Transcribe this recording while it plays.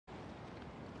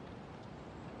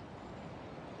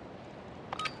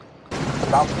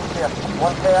Stop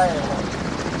 1 KIA.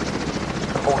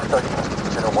 Full station,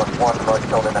 011, right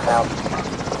zone in the house.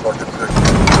 Roger 3.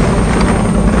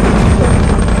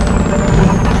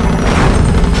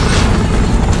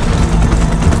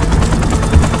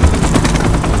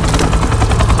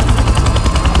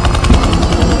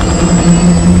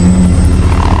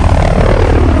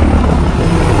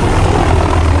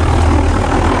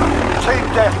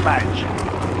 Deathmatch.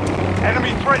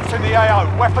 Enemy threats in the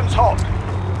AO. Weapons hot.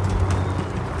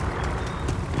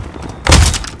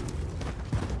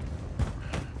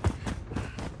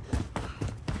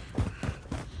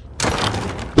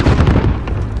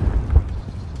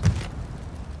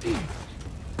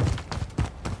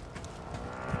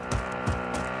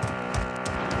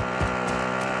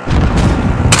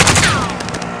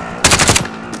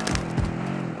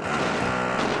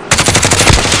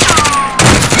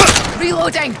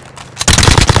 Reloading!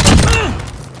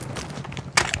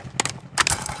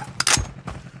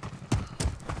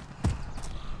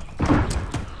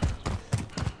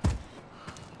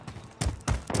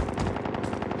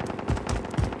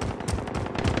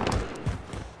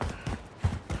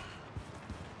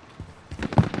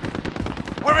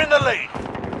 We're in the lead.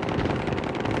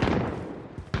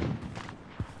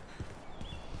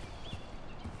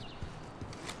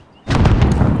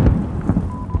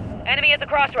 Enemy at the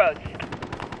crossroads.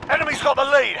 Enemy's got the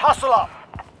lead. Hustle up.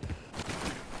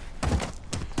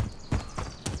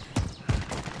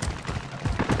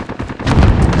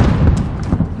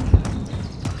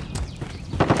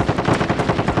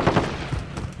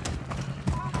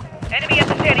 Enemy at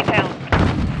the shanty town.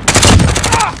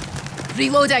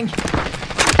 Reloading!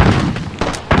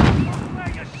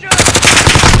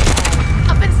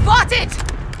 I've been spotted!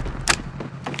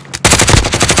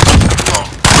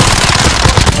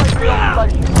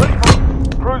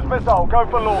 Cruise missile, go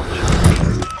for launch.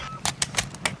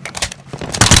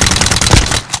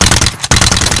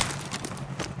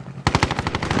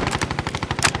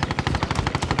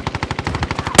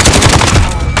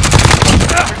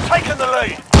 We've taken the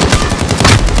lead.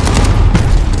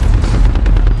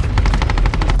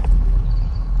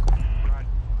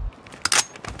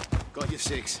 Got your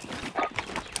 6.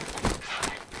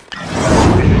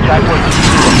 Jack Wood.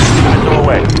 That's all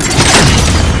away.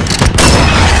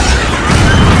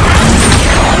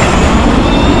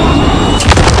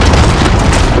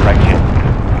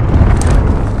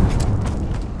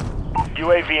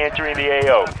 UAV entering the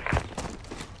AO.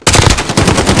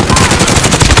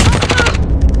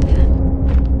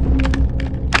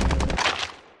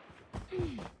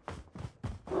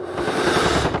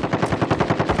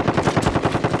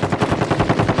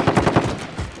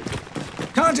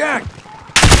 Contact!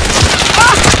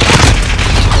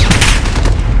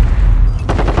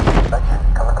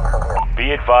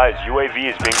 Be advised, UAV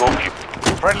is bingo.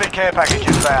 Friendly care package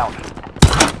is found.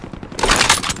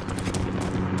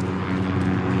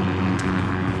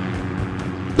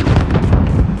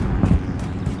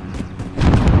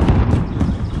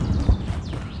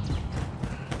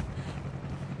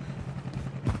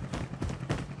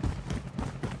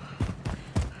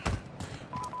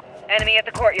 Enemy at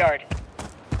the courtyard.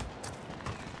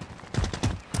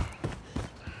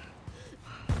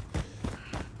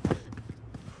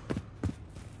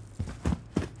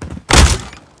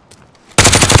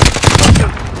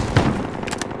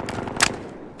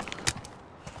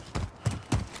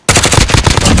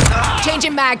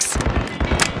 Changing mags.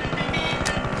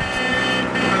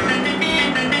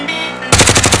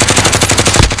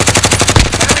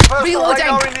 Reloading.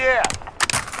 Radar in the air.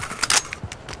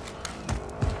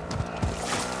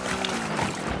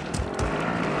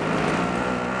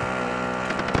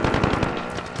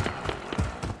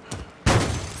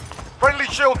 Friendly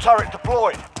shield turret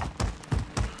deployed.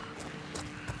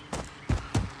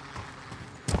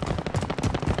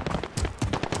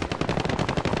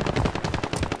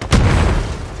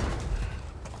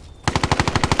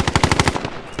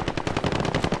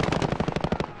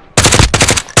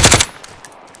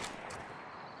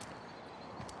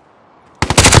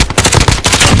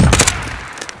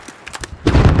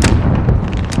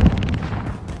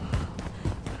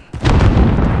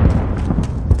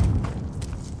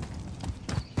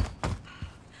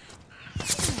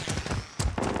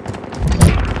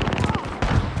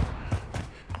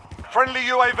 Friendly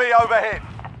UAV overhead.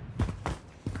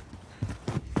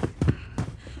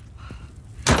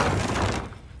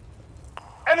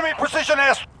 Enemy precision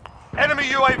air. Enemy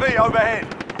UAV overhead.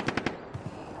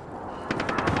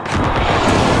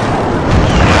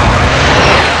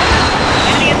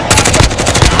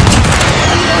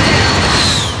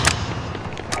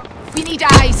 We need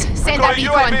eyes. Send that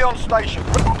UAV recon. on station.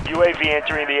 UAV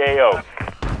entering the AO.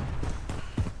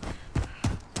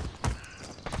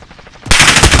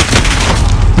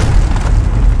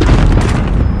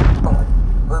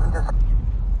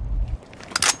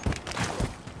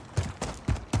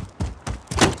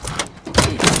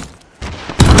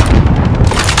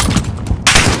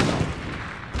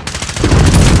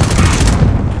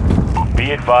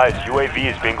 Be advised,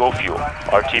 UAV is bingo fuel.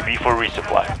 RTB for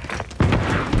resupply.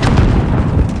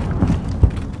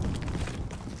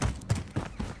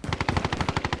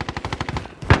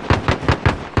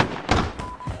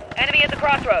 Enemy at the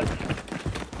crossroads.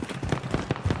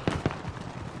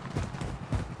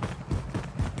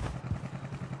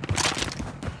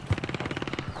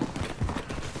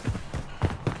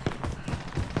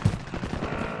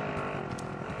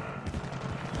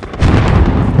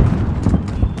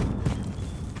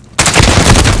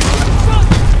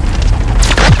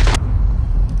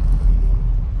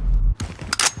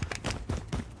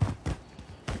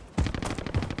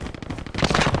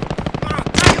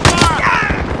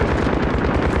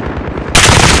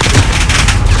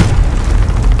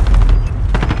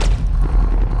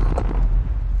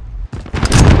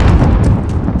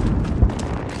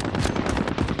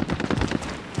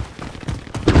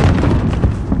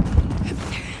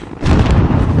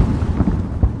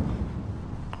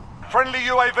 Friendly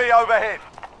UAV overhead.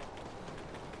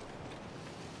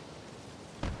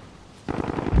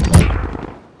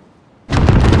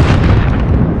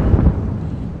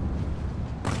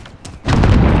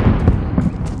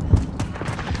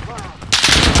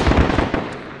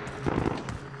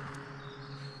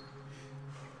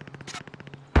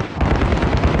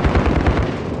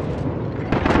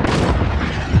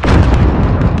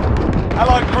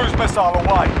 Allied cruise missile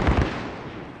away.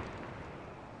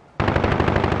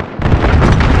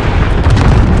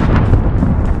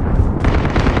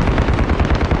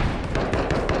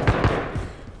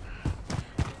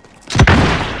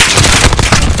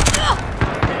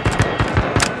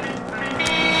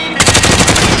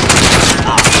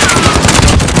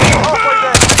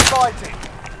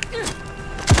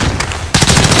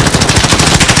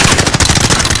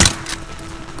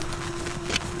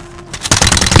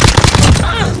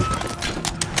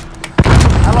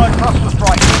 Allied cluster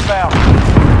strike inbound.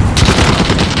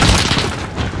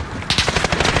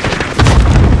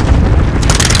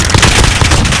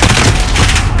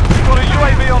 Got a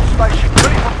UAV on station,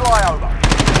 ready for flyover.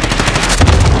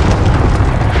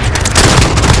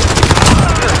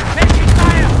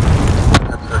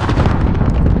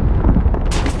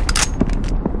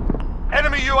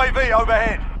 Enemy UAV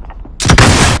overhead.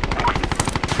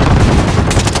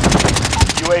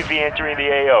 UAV entering the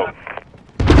AO.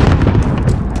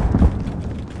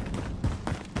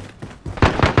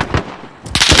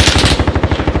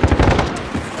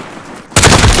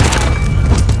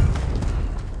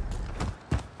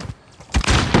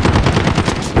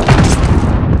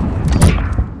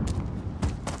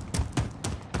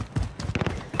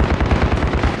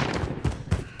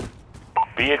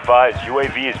 Be advised,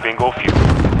 UAV is bingo fuel.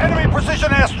 Enemy precision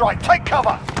airstrike, take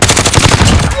cover!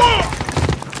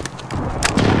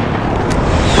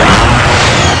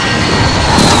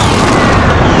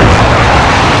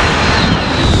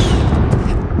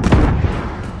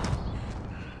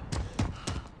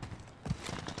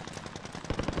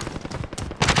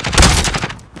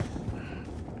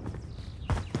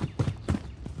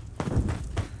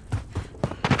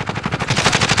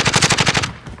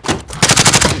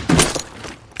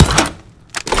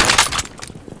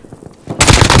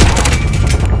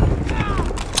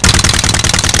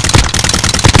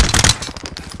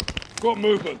 Got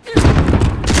movement.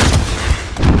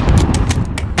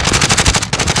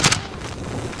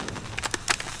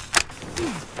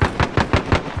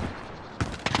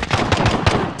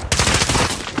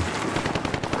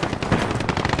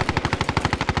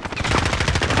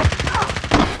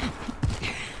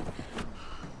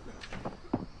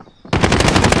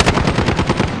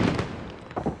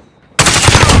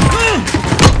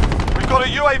 We've got a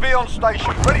UAV on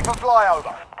station, ready for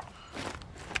flyover.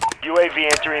 UAV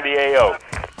entering the AO.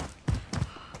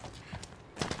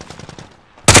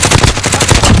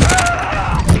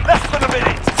 Less than a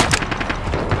minute.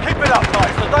 Keep it up,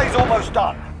 guys. The day's almost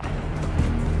done.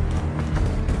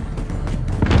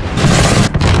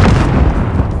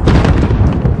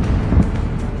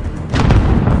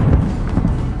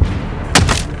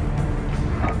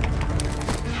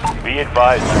 Be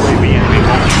advised, UAV is being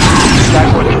moved. Attack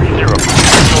 130.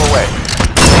 Go away.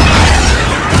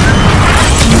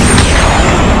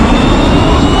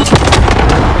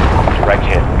 Direct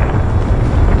hit.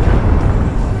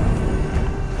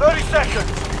 30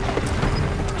 seconds.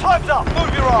 Time's up.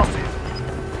 Move your asses.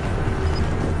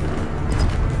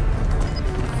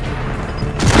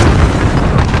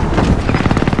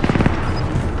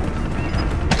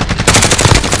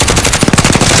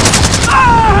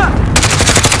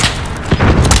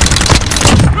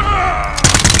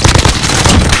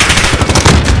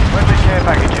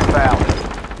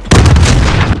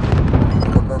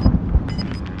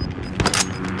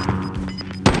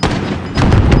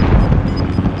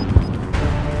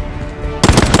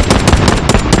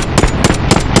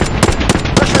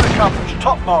 coverage.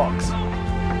 Top marks.